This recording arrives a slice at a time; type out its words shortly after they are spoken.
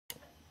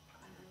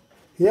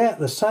Yeah,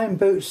 the same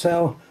boot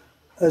cell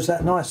as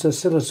that nice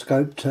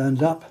oscilloscope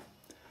turned up.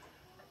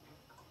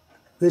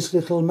 This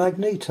little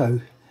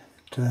Magneto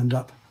turned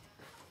up.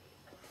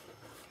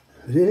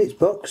 It's in its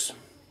box.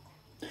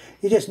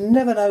 You just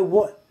never know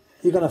what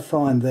you're going to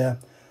find there.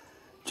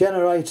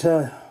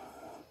 Generator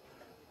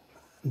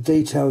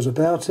details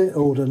about it,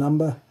 order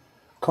number,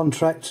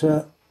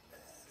 contractor,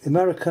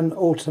 American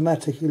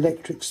Automatic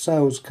Electric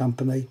Sales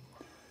Company,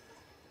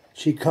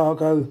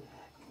 Chicago,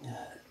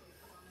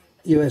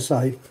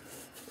 USA.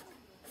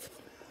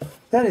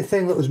 The only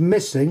thing that was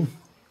missing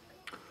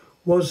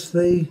was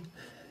the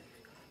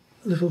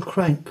little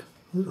crank,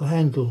 little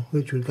handle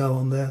which would go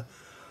on there,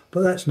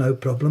 but that's no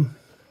problem.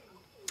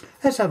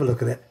 Let's have a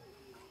look at it.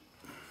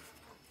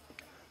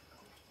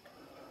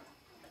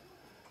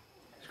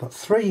 It's got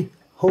 3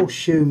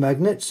 horseshoe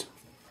magnets.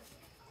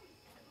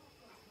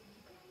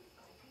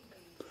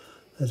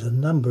 There's a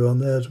number on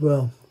there as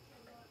well.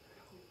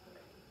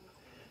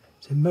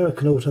 It's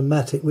American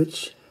Automatic,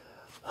 which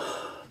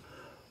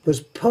was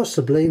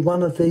possibly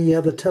one of the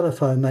other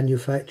telephone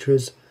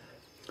manufacturers.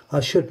 I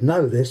should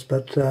know this,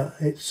 but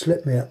it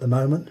slipped me at the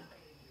moment.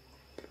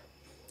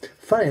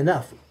 Funny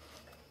enough,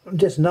 I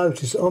just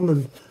noticed on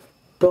the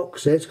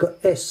box there it's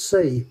got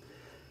SC.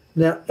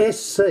 Now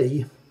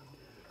SC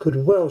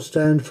could well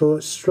stand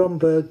for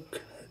Stromberg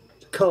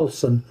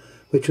Carlson,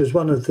 which was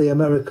one of the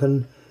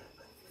American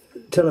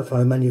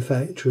telephone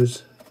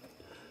manufacturers.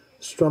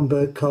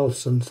 Stromberg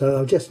Carlson. So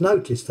I've just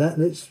noticed that,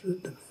 and it's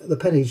the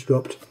penny's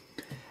dropped.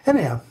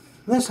 Anyhow,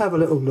 let's have a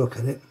little look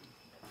at it.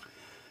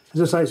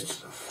 As I say, it's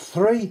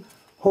 3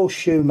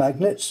 horseshoe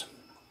magnets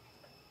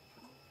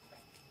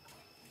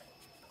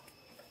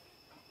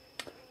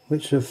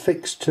which are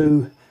fixed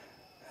to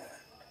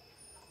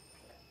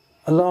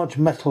a large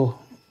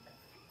metal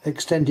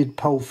extended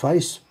pole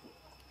face.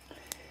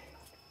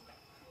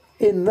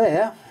 In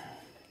there,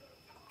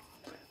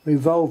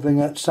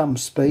 revolving at some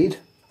speed,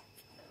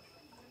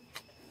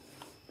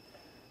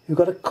 you've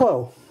got a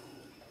coil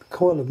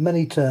of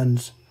many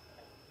turns.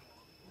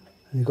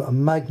 And you've got a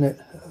magnet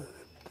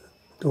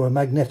or a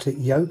magnetic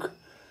yoke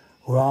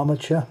or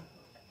armature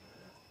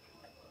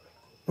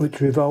which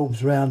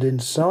revolves round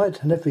inside,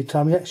 and every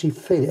time you actually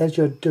feel it, as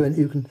you're doing it,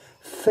 you can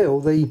feel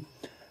the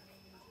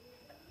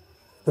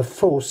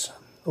force,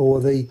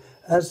 or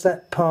as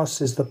that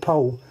passes the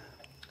pole,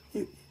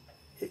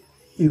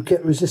 you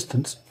get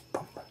resistance.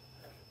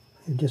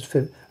 You just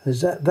feel it.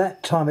 As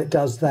that time it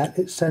does that,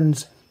 it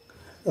sends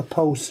a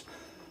pulse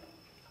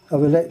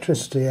of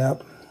electricity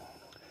out.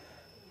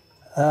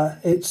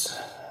 It's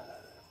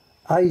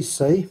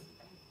AC,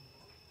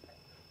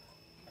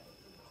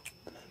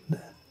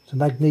 it's a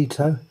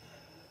Magneto,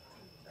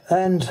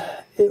 and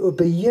it would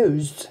be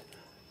used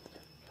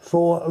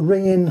for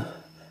ringing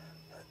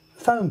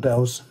phone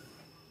bells.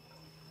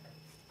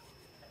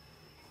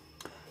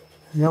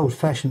 The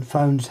old-fashioned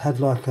phones had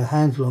like a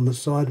handle on the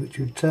side which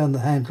you'd turn the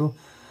handle,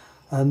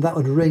 and that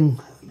would ring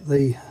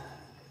the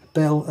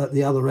bell at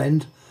the other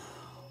end,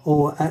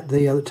 or at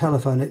the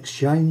telephone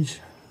exchange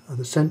at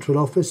the central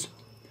office.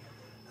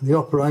 The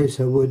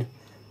operator would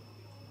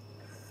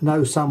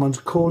know someone's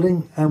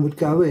calling and would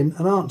go in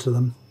and answer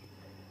them.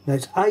 Now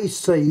it's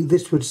AC,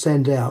 this would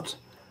send out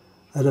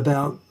at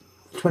about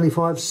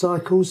 25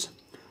 cycles,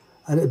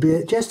 and it would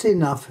be just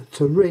enough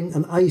to ring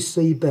an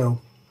AC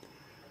bell.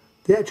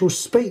 The actual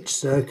speech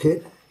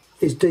circuit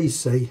is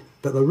DC,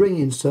 but the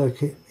ringing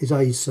circuit is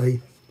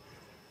AC.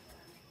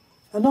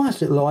 A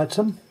nice little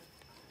item.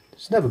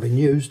 It's never been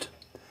used.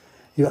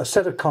 You've got a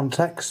set of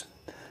contacts.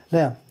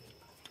 Now,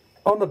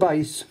 on the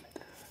base,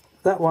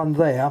 that one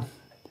there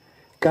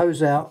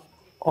goes out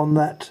on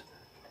that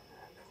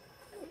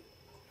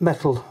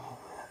metal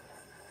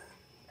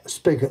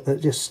spigot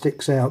that just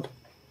sticks out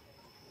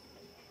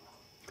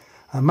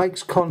and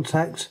makes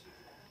contact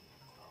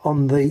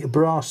on the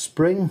brass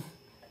spring,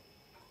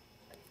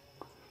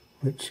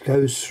 which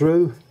goes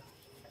through,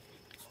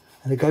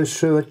 and it goes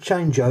through a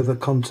changeover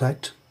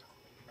contact.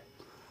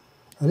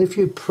 And if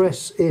you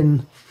press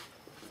in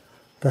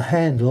the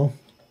handle,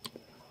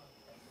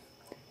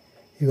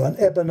 you've got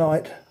an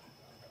ebonite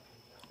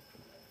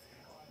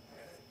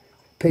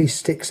piece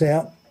sticks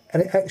out,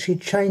 and it actually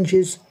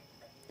changes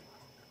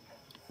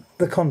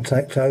the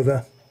contact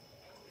over.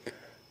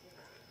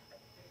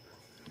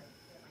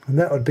 And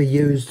that would be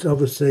used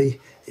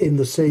obviously in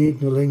the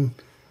signalling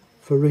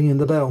for ringing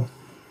the bell.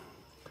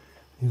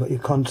 You've got your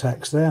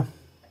contacts there,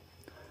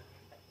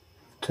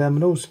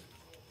 terminals.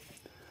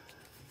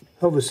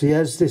 Obviously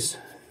as this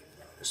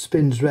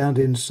spins round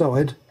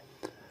inside,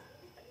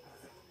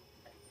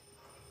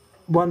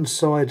 one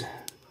side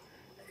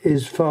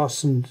is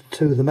fastened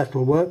to the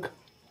metalwork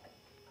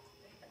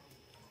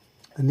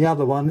and the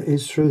other one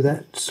is through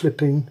that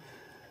slipping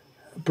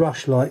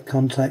brush-like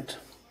contact.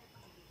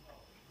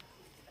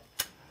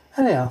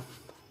 Anyhow,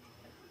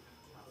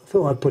 I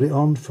thought I'd put it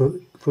on for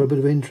a bit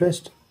of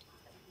interest.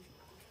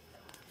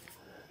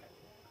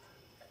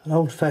 An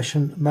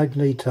old-fashioned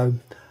Magneto.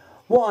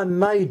 What I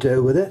may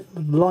do with it,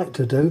 would like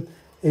to do,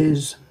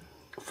 is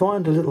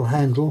find a little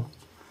handle,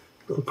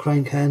 little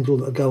crank handle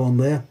that'll go on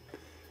there,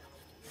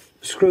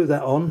 screw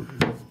that on,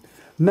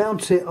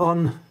 mount it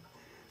on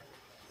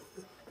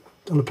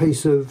a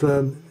piece of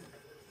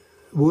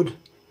wood,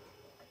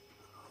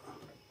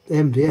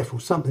 MDF or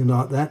something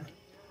like that,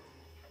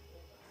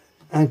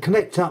 and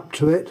connect up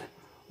to it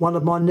one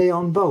of my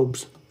neon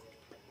bulbs,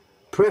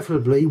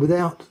 preferably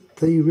without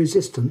the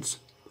resistance,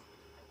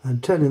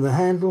 and turning the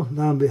handle,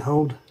 lo and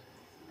behold,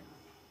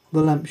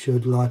 the lamp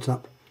should light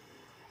up.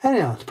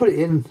 Anyhow, to put it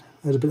in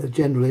as a bit of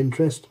general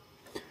interest.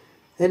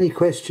 Any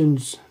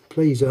questions,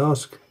 please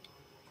ask.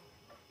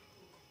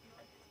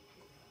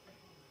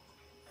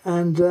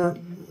 And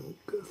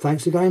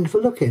thanks again for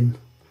looking.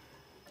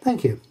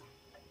 Thank you.